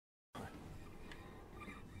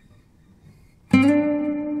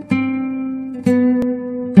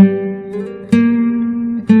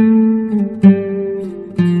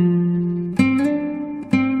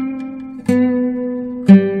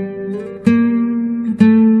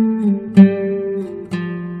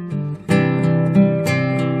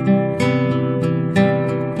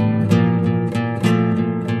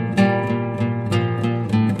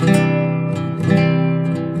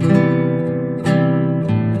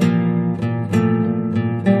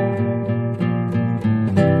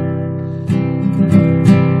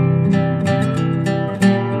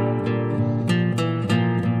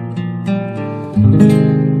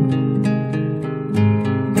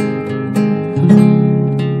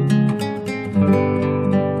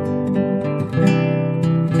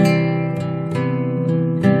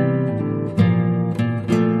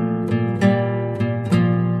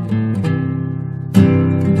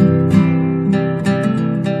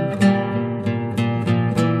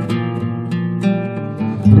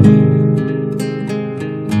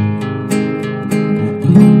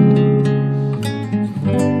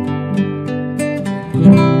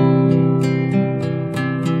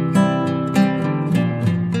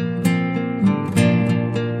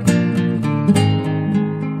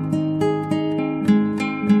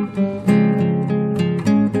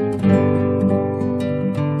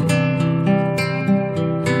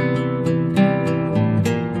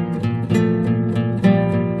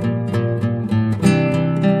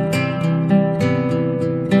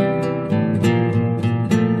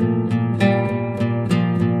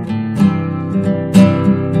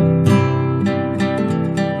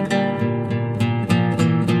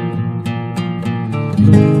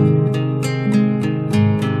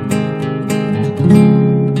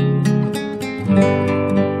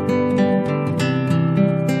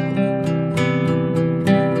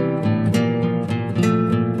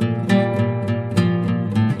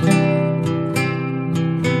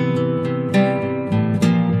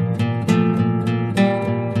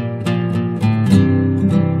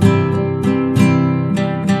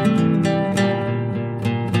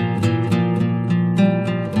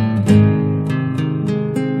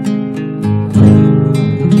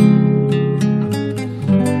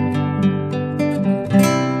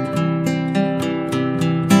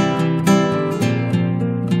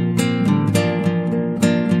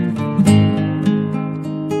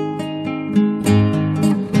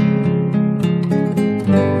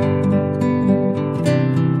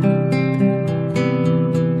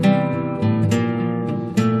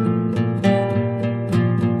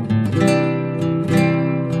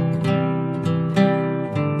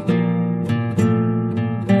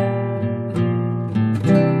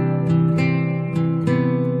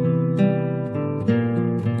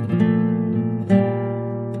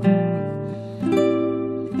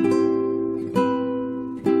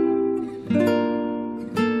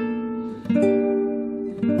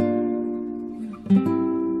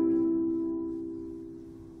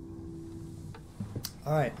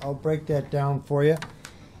break that down for you.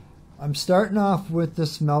 I'm starting off with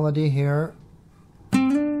this melody here.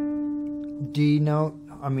 D note,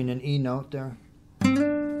 I mean an E note there.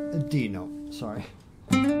 A D note, sorry.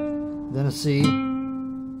 Then a C,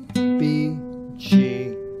 B,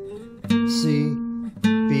 G, C,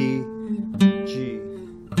 B, G,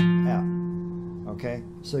 F. Okay,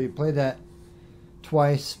 so you play that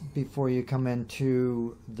twice before you come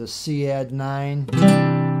into the C add 9,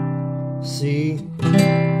 C,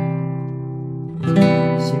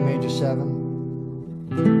 C major 7,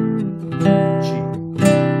 G,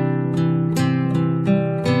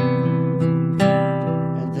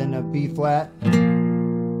 and then a B flat.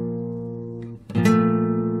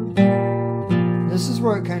 This is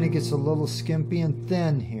where it kind of gets a little skimpy and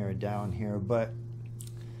thin here down here, but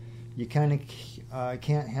you kind of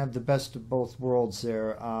can't have the best of both worlds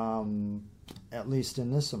there, at least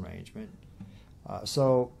in this arrangement.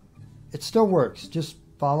 So it still works. Just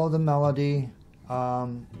follow the melody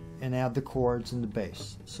and add the chords and the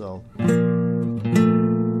bass. So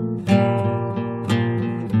and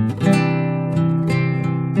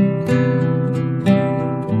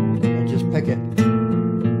just pick it.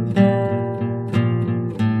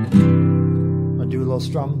 I'll do a little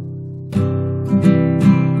strum.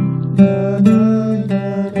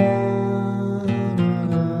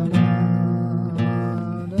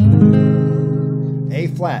 A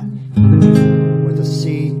flat with a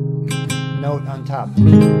C note on top.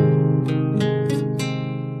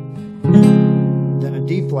 Then a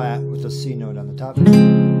D flat with a C note on the top. And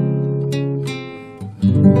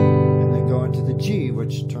then go into the G,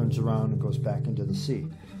 which turns around and goes back into the C.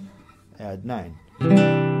 Add 9.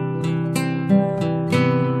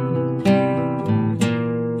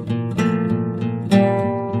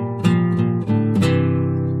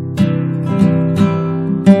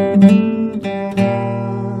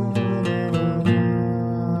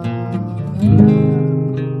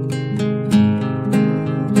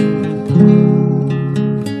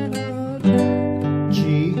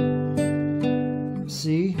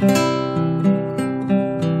 C, B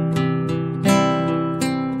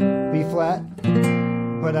flat,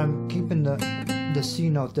 but I'm keeping the C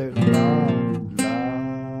note there. La,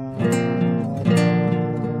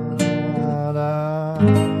 la, la,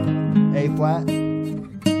 A flat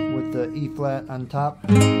with the E flat on top,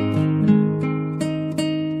 and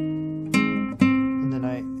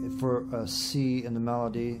then for a C in the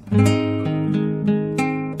melody.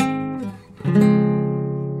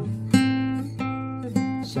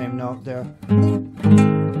 Same note there.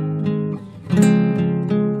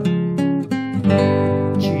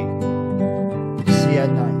 G, C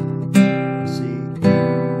add 9, C,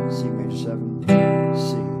 C major 7,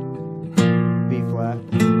 C, B flat,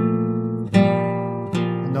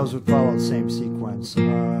 and those would follow the same sequence. B,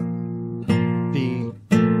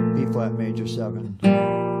 B flat major 7,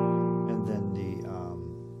 and then the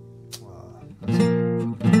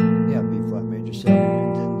B flat major 7,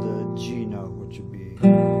 and then the G note, which would be 6,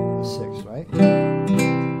 right?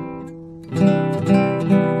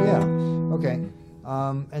 Yeah, okay.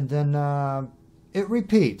 And then it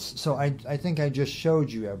repeats. So I think I just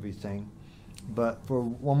showed you everything, but for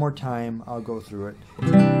one more time, I'll go through it.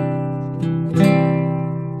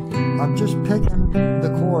 I'm just picking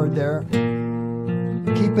the chord there,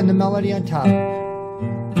 keeping the melody on top,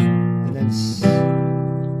 and then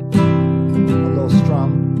a little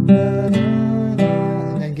strum,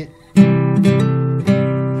 and then get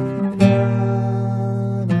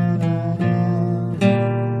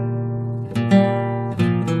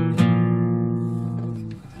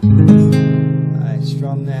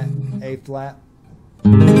strum that A flat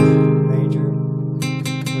major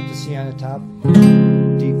with the C on the top,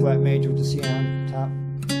 D flat major with the C on the top,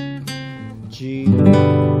 G,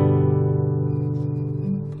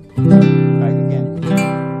 back again,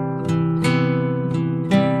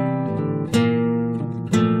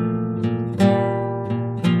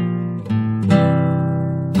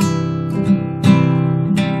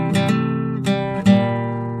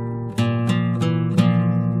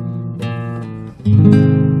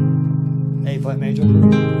 A flat major,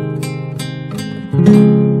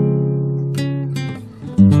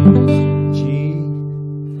 G,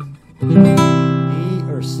 E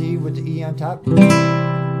or C with the E on top,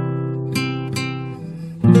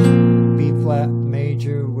 B flat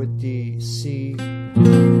major with the C,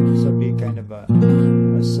 so it'd be kind of a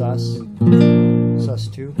sus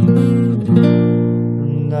 2,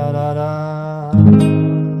 da da da,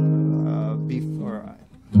 B or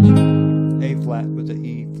A flat with the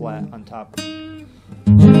E flat on top, da,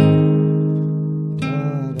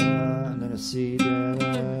 da, and then a C, da, da,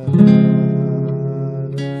 da,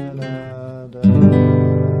 da, da,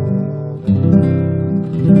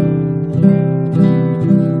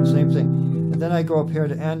 Then I go up here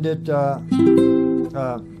to end it,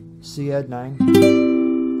 C add 9,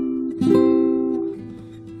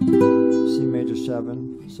 C major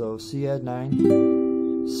 7, so C add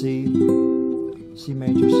 9, C, C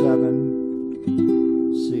major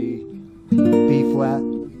 7, C, B flat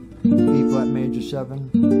major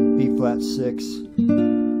 7, B flat 6,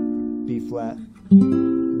 B flat,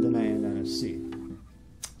 then I end on a C.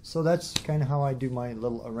 So that's kind of how I do my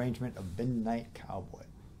little arrangement of Midnight Cowboy.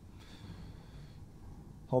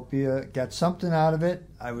 Hope you got something out of it.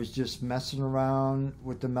 I was just messing around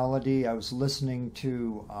with the melody. I was listening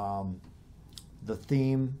to the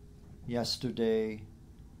theme yesterday.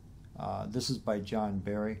 This is by John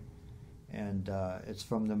Barry, and it's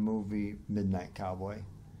from the movie Midnight Cowboy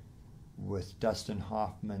with Dustin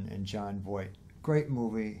Hoffman and John Voight. Great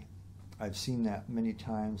movie. I've seen that many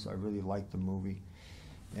times. I really like the movie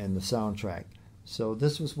and the soundtrack. So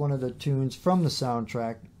this was one of the tunes from the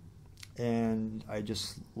soundtrack, and I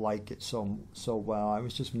just like it so well. I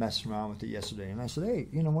was just messing around with it yesterday, and I said, hey,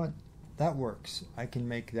 you know what? That works. I can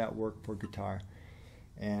make that work for guitar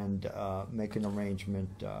and make an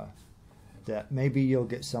arrangement that maybe you'll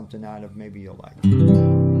get something out of, maybe you'll like.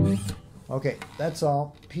 Okay, that's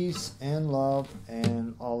all. Peace and love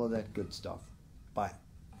and all of that good stuff. Bye.